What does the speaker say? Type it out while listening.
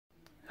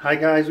Hi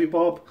guys, we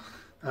Bob,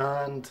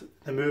 and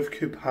the Move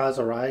Coupe has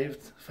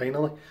arrived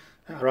finally.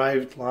 It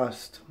arrived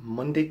last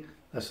Monday.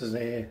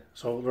 So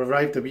it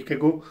arrived a week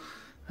ago,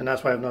 and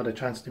that's why I've not had a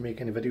chance to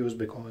make any videos,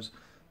 because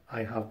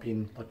I have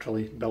been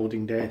literally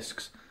building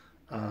desks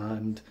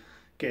and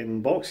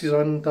getting boxes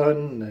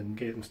undone and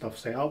getting stuff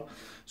set up.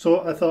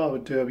 So I thought I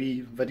would do a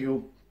wee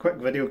video, quick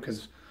video,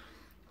 because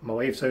my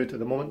wife's out at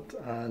the moment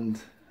and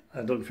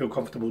I don't feel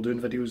comfortable doing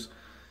videos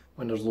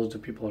when there's loads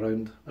of people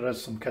around. There is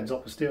some kids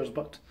up the stairs,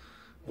 but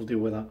we'll deal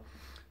with that.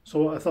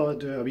 So I thought I'd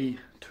do a wee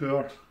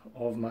tour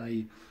of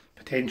my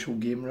potential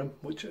game room,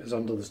 which is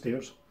under the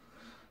stairs,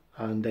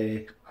 and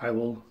I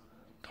will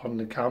turn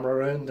the camera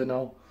around and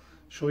I'll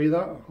show you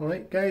that.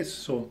 Alright guys,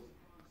 so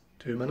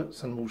 2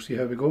 minutes and we'll see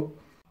how we go.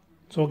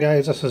 So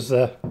guys, this is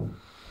the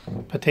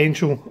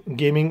potential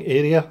gaming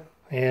area.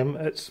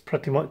 It's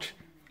pretty much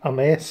a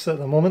mess at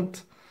the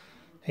moment,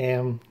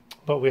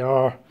 but we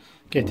are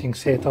getting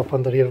set up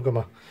under here. I've got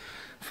my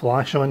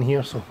flash on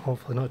here, so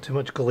hopefully not too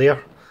much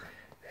glare.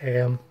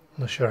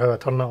 Not sure how I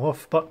turn that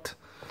off, but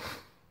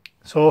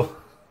so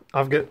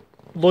I've got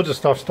loads of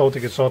stuff still to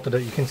get sorted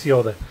out. You can see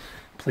all the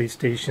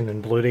PlayStation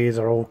and Blu-rays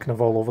are all kind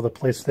of all over the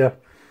place there.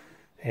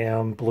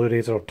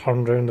 Blu-rays are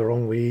turned around the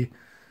wrong way.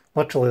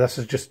 Literally this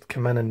has just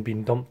come in and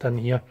been dumped in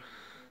here.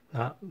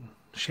 That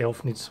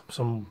shelf needs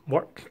some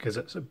work because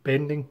it's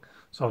bending,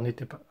 so I'll need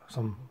to put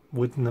some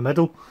wood in the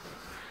middle.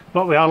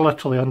 But we are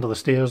literally under the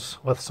stairs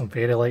with some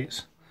fairy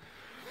lights.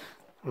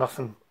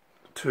 Nothing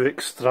too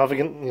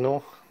extravagant, you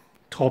know,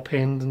 top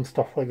end and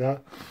stuff like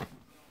that.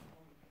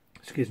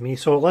 Excuse me.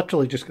 So I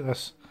literally just got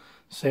this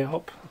set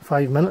up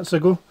 5 minutes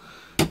ago.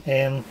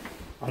 I'm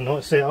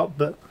not set up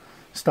but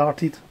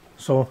started,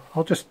 so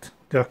I'll just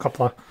do a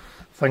couple of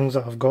things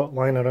that I've got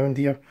lying around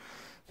here.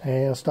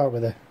 I'll start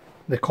with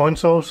the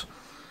consoles.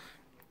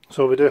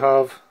 So we do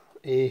have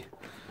a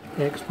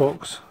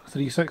Xbox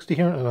 360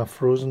 here and a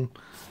frozen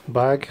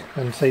bag.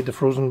 Inside the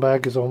frozen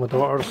bag is all my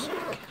daughter's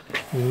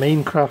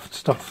Minecraft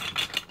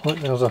stuff. Look,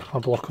 there's a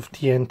block of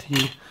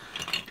TNT.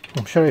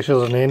 I'm sure there's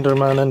an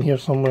Enderman in here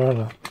somewhere, and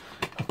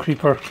a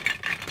creeper.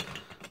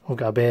 We've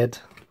got a bed.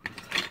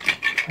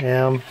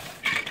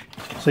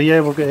 So yeah,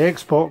 we've got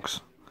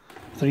Xbox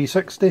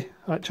 360,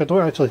 which I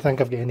don't actually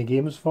think I've got any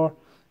games for,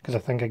 because I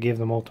think I gave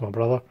them all to my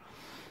brother.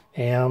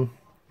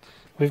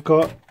 We've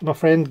got, my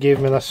friend gave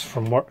me this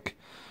from work,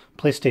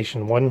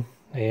 PlayStation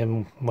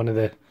 1, one of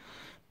the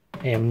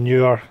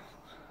newer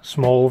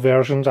small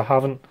versions.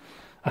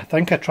 I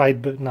think I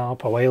tried booting that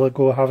up a while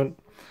ago. I haven't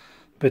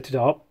booted it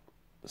up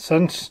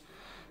since.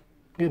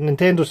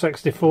 Nintendo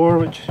 64,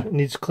 which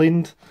needs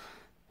cleaned.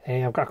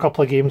 I've got a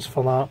couple of games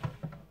for that.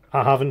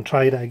 I haven't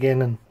tried it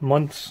again in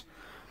months.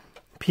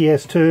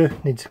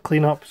 PS2 needs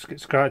clean up. It's got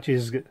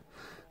scratches, it's got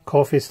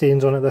coffee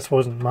stains on it. This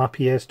wasn't my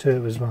PS2, it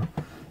was my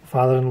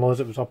father-in-law's.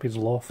 It was up his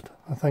loft,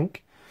 I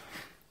think.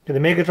 The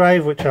Mega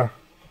Drive, which I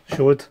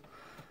showed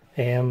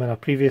in a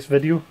previous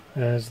video,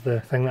 is the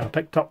thing that I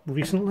picked up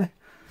recently.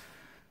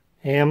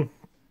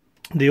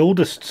 The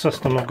oldest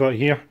system I've got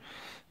here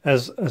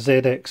is a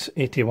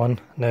ZX81.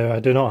 Now I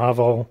do not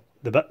have all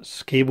the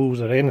bits, cables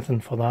or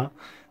anything for that.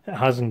 It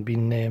hasn't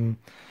been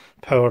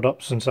powered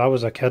up since I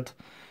was a kid,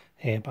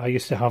 but I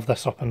used to have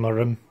this up in my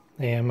room,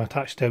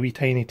 attached to a wee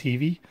tiny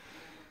TV.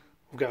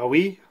 We've got a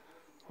Wii,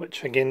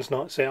 which again is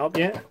not set up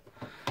yet.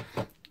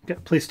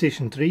 Got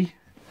PlayStation 3,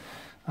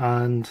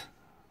 and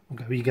we've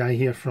got a wee guy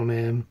here from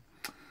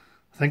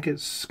I think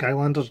it's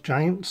Skylanders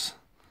Giants.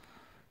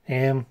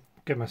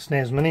 Got my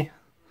SNES Mini.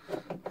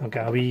 I've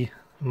got a wee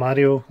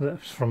Mario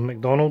that's from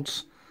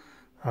McDonald's,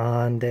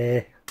 and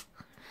he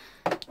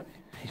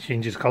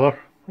changes colour.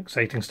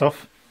 Exciting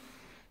stuff.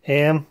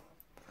 So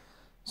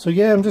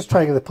yeah, I'm just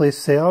trying to get the place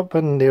set up,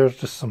 and there's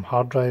just some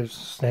hard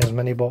drives, SNES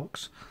Mini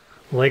box,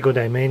 Lego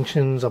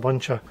Dimensions, a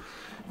bunch of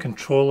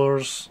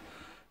controllers,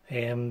 the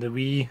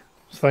Wii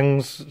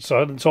things.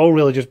 So it's all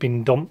really just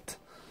been dumped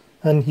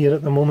in here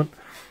at the moment.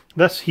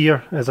 This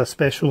here is a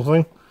special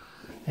thing.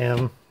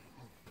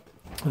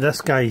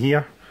 This guy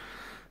here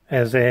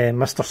is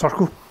Mr.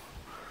 Circle,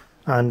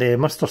 and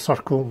Mr.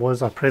 Circle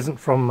was a present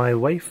from my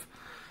wife,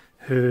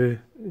 who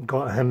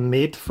got him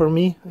made for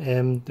me.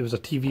 There was a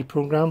TV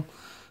program,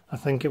 I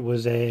think it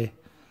was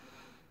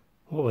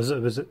what was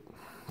it? Was it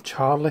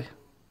Charlie?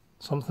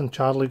 Something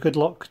Charlie, Good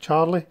Luck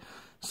Charlie.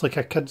 It's like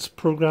a kids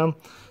program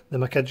that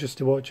my kids used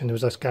to watch, and there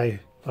was this guy,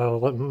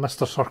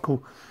 Mr.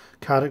 Circle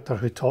character,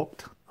 who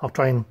talked. I'll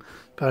try and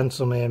put in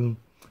some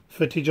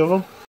footage of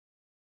him.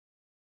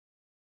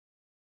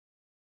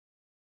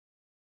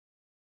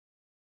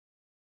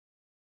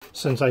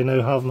 Since I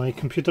now have my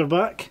computer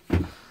back.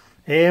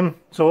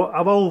 So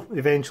I will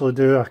eventually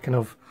do a kind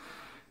of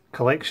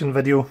collection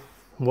video,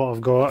 what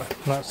I've got.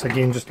 That's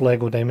again just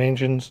Lego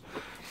Dimensions,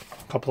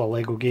 a couple of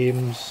Lego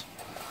games.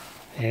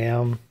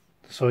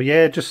 So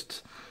yeah,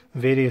 just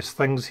various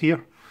things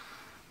here.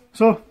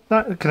 So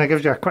that kind of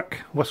gives you a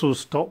quick whistle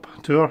stop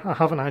tour. I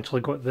haven't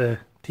actually got the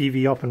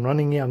TV up and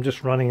running yet. I'm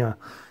just running a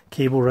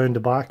cable round the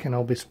back, and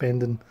I'll be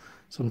spending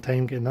some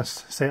time getting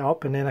this set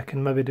up, and then I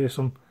can maybe do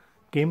some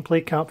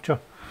gameplay capture.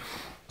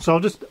 So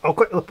I'll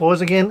quickly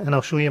pause again and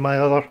I'll show you my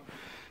other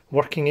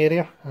working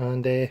area,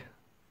 and it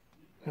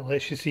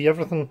lets you see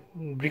everything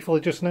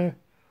briefly just now.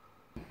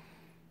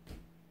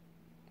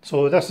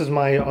 So this is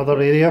my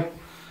other area.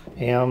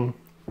 In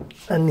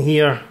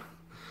here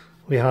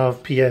we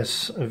have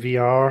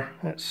PSVR.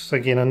 It's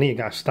again, I need to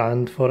get a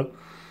stand for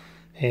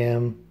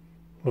it.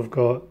 We've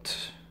got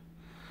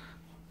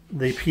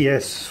the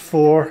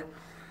PS4,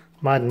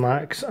 Mad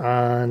Max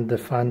and the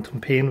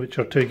Phantom Pain, which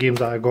are two games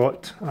that I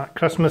got at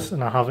Christmas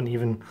and I haven't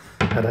even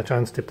had a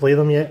chance to play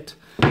them yet.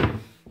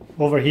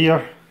 Over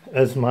here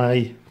is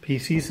my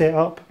PC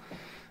setup.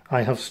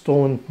 I have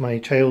stolen my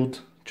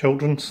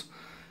children's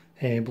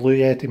Blue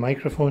Yeti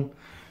microphone.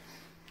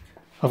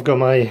 I've got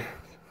my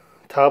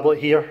tablet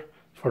here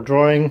for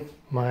drawing,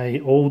 my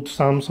old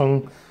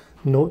Samsung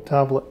Note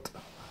tablet,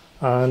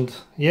 and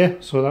yeah,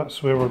 so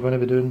that's where we're going to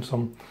be doing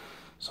some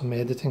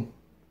editing.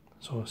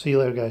 So see you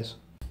later, guys.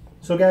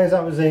 So guys,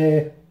 that was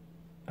a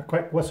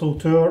quick whistle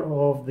tour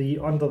of the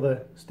under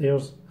the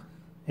stairs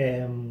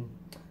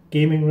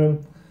gaming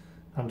room.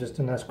 I'm just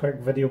doing this quick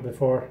video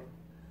before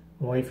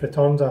my wife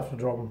returns after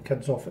dropping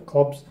kids off at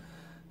clubs.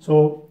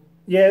 So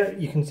yeah,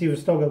 you can see we've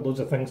still got loads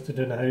of things to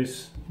do in the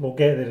house. We'll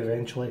get there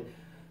eventually.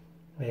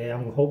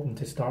 I'm hoping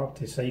to start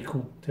to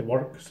cycle to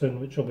work soon,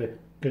 which will be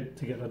good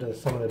to get rid of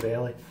some of the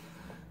belly.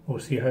 We'll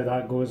see how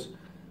that goes.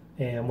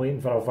 I'm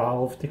waiting for a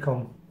valve to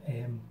come.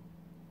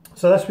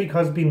 So this week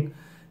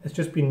it's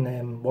just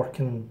been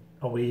working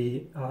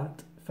away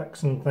at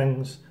fixing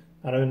things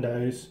around the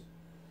house,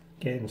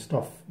 getting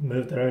stuff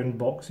moved around,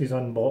 boxes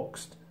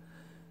unboxed.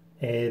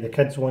 The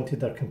kids wanted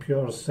their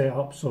computers set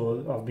up,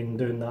 so I've been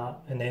doing that.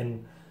 And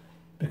then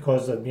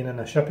because I've been in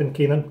a shipping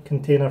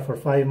container for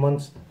 5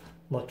 months,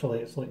 literally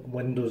it's like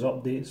Windows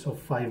updates of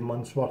 5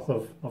 months worth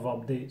of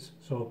updates.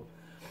 So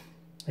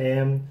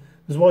I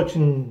was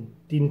watching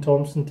Dean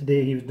Thompson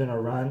today. He was doing a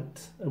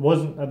rant. I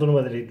don't know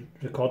whether he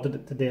recorded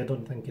it today, I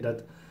don't think he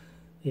did.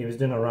 He was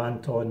doing a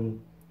rant on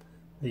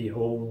the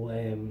whole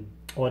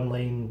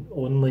online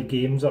only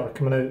games that are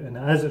coming out, and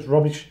it's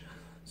rubbish.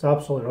 It's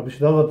absolutely rubbish.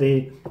 The other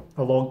day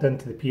I logged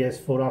into the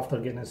PS4 after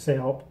getting it set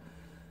up,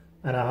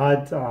 and I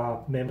had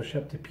a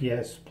membership to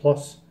PS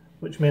Plus,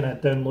 which meant I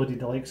downloaded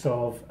the likes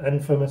of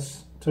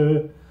Infamous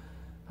 2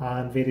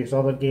 and various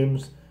other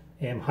games.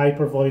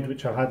 Hyper Void,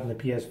 which I had in the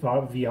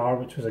PSVR,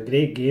 which was a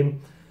great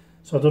game.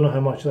 So I don't know how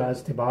much that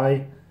is to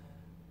buy.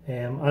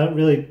 I'm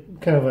really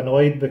kind of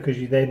annoyed because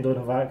you then don't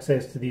have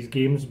access to these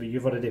games, but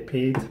you've already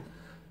paid.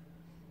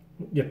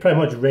 You're pretty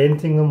much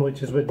renting them,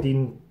 which is what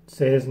Dean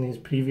says in his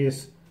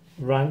previous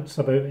rants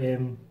about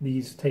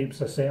these types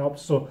of setups.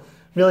 So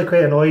really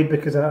quite annoyed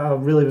because I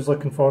really was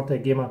looking forward to a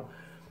game of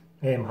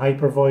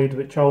Hyper Void,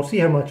 which I'll see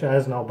how much it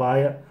is and I'll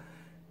buy it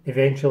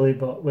eventually.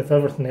 But with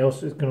everything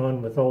else that's going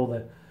on, with all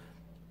the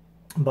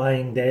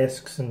buying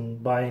desks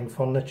and buying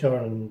furniture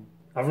and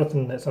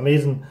everything, it's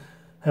amazing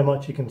how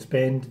much you can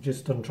spend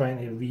just on trying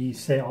to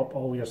reset up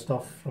all your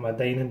stuff, from a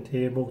dining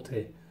table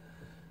to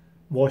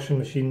washing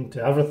machine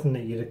to everything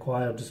that you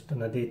require just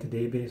on a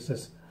day-to-day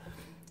basis.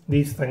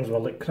 These things were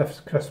like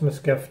Christmas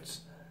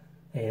gifts,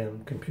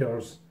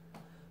 computers,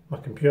 my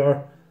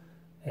computer,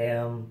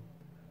 and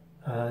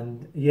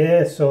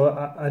yeah, so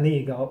I need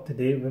to get up to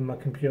date with my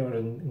computer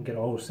and get it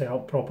all set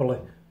up properly.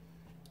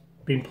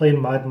 Been playing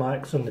Mad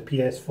Max on the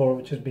PS4,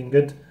 which has been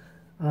good,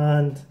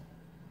 and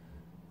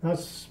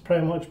that's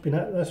pretty much been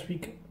it this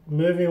week.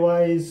 Movie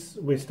wise,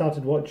 we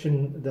started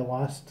watching the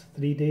last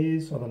 3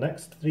 days, or the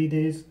next 3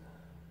 days,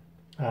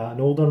 an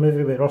older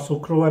movie with Russell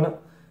Crowe in it,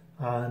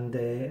 and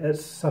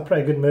it's a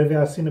pretty good movie.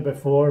 I've seen it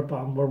before,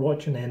 but we're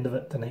watching the end of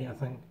it tonight, I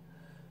think.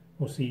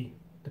 We'll see,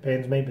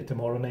 depends, maybe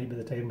tomorrow night by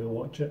the time we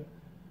watch it.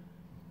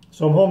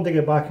 So I'm home to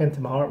get back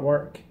into my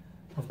artwork.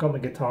 I've got my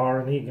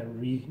guitar, I need to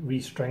get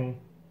restringed,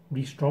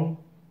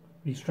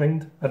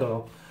 I don't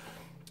know.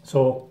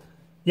 So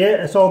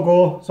yeah, it's all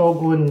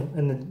going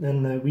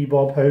in the wee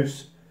Bob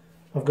house.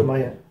 I've got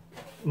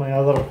my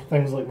other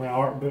things like my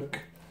art book.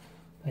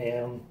 I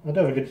do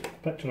have a good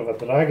picture of a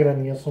dragon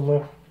in here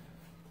somewhere.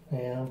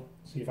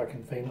 See if I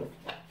can find it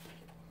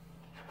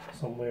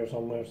somewhere.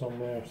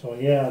 So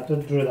yeah, I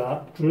drew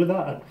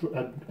that.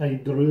 I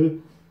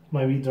drew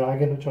my wee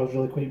dragon, which I was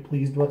really quite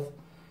pleased with.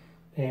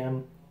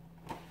 And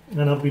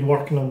I've been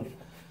working on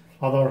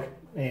other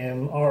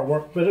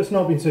artwork, but it's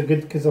not been so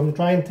good because I'm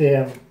trying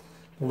to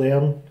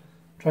learn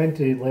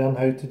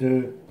how to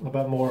do a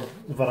bit more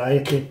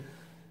variety,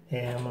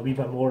 a wee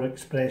bit more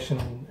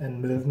expression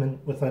and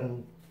movement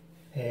within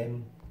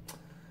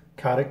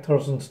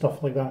characters and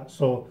stuff like that.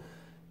 So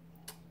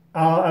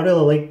I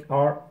really like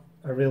art.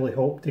 I really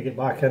hope to get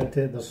back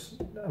into this.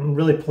 I'm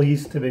really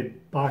pleased to be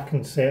back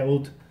and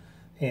settled.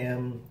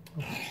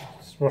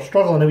 We're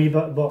struggling a wee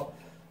bit, but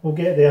we'll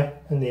get there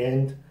in the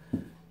end.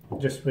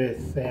 Just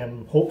with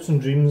hopes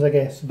and dreams, I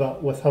guess.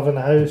 But with having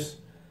a house,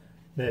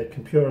 the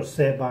computer's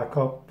set back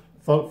up,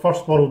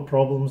 first world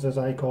problems as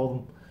I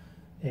call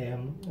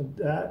them.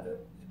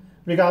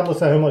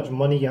 Regardless of how much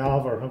money you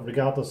have, or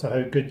regardless of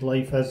how good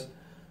life is,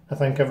 I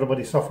think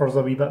everybody suffers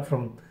a wee bit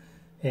from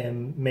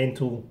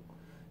mental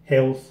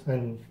health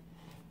and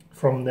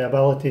from the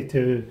ability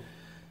to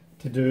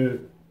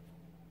do.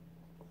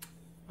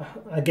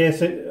 I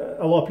guess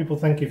a lot of people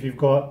think if you've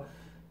got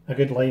a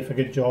good life, a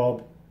good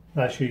job,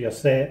 that's you're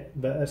set,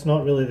 but it's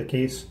not really the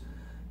case.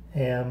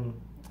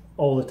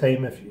 All the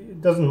time,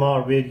 it doesn't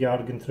matter where you are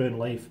going through in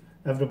life,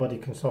 everybody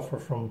can suffer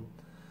from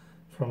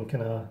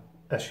kind of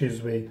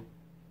issues with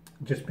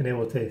just being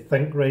able to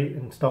think right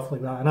and stuff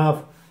like that. And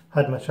I've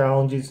had my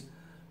challenges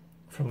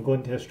from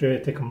going to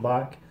Australia to come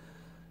back.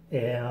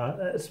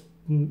 It's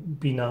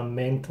been a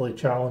mentally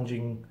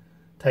challenging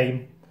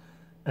time,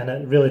 and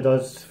it really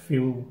does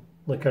feel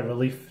like a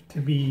relief to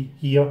be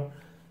here.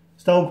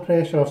 Still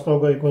pressure, I've still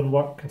got to go and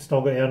work and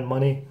still got to earn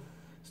money,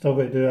 still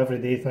got to do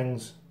everyday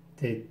things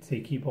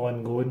to keep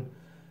on going.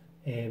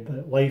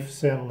 But life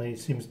certainly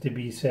seems to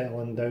be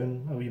settling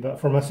down a wee bit.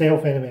 For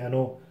myself anyway, I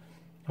know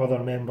other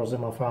members of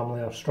my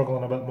family are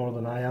struggling a bit more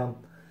than I am.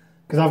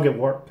 Because I've got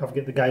work, I've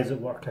got the guys at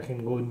work I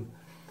can go and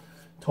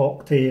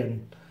talk to,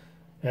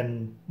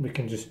 and we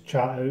can just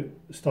chat out,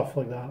 stuff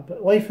like that.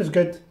 But life is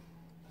good.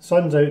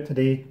 Sun's out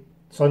today.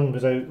 Sun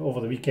was out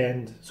over the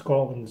weekend.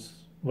 Scotland's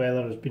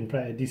weather has been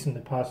pretty decent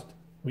the past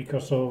week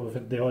or so. We've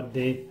had the odd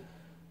day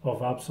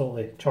of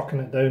absolutely chucking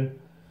it down.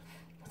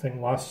 I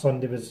think last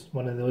Sunday was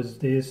one of those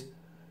days.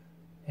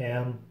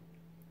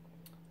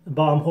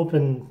 But I'm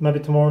hoping maybe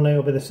tomorrow night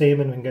will be the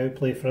same and we can go out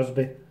play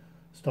frisbee,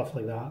 stuff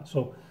like that.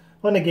 So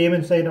on the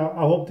gaming side,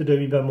 I hope to do a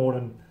wee bit more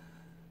on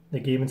the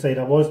gaming side.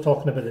 I was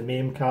talking about the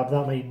MAME cab.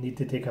 That might need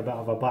to take a bit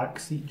of a back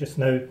seat just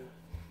now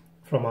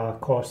from a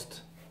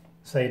cost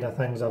side of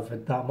things. I've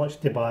had that much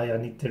to buy. I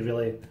need to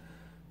really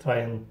try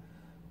and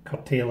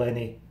curtail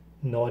any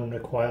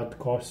non-required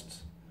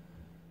costs.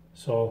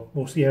 So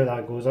we'll see how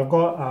that goes. I've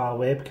got a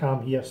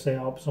webcam here set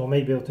up, so I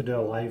might be able to do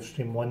a live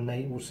stream one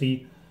night. We'll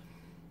see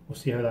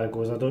how that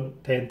goes. I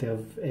don't tend to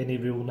have any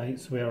real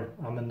nights where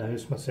I'm in the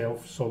house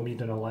myself, so me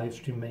doing a live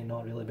stream might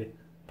not really be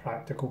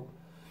practical.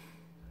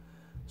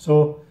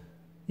 So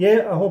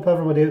yeah, I hope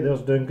everybody out there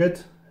is doing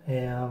good.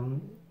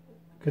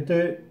 Could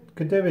do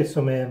with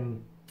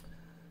some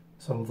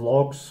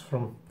vlogs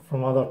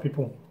from other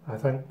people. I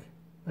think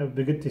it would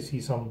be good to see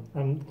some.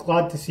 I'm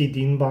glad to see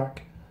Dean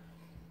back.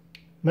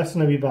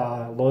 Missing a wee bit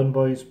of Lawn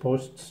Boys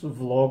posts,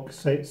 vlog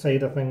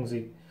side of things.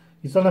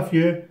 He's done a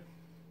few,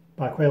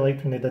 but I quite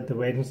liked when he did the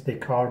Wednesday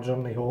car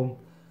journey home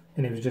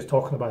and he was just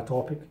talking about a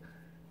topic.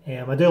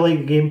 I do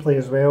like the gameplay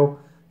as well.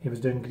 He was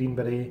doing Green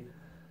Beret,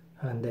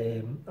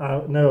 and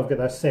now I've got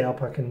this set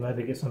up, I can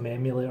maybe get some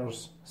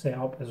emulators set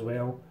up as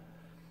well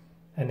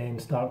and then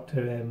start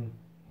to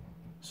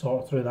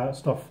sort through that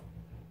stuff,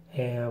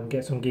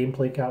 get some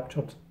gameplay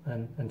captured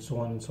and so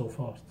on and so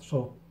forth.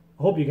 So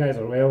I hope you guys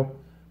are well.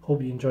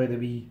 Hope you enjoy the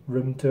wee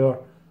room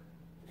tour.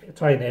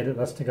 Try and edit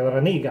this together. I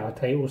need to get a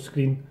title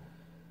screen.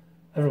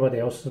 Everybody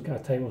else has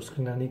got a title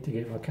screen. I need to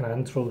get my kind of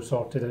intro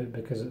sorted out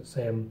because it's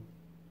a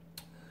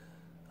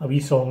wee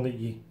song that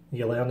you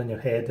learn in your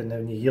head, and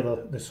then when you hear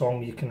the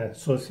song you can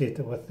associate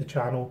it with the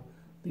channel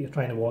that you're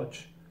trying to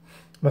watch.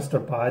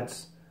 Mr.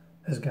 Bads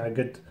has got a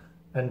good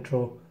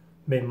intro.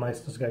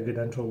 Mainmeister's got a good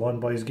intro. Lawn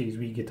Boy's got his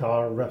wee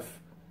guitar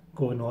riff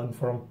going on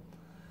for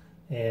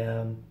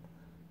him.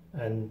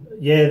 And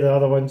yeah, the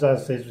other ones,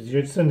 as I say,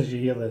 as soon as you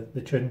hear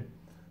the tune,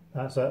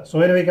 that's it. So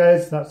anyway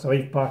guys, that's the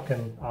life back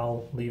and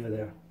I'll leave it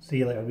there. See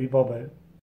you later. Wee bob out.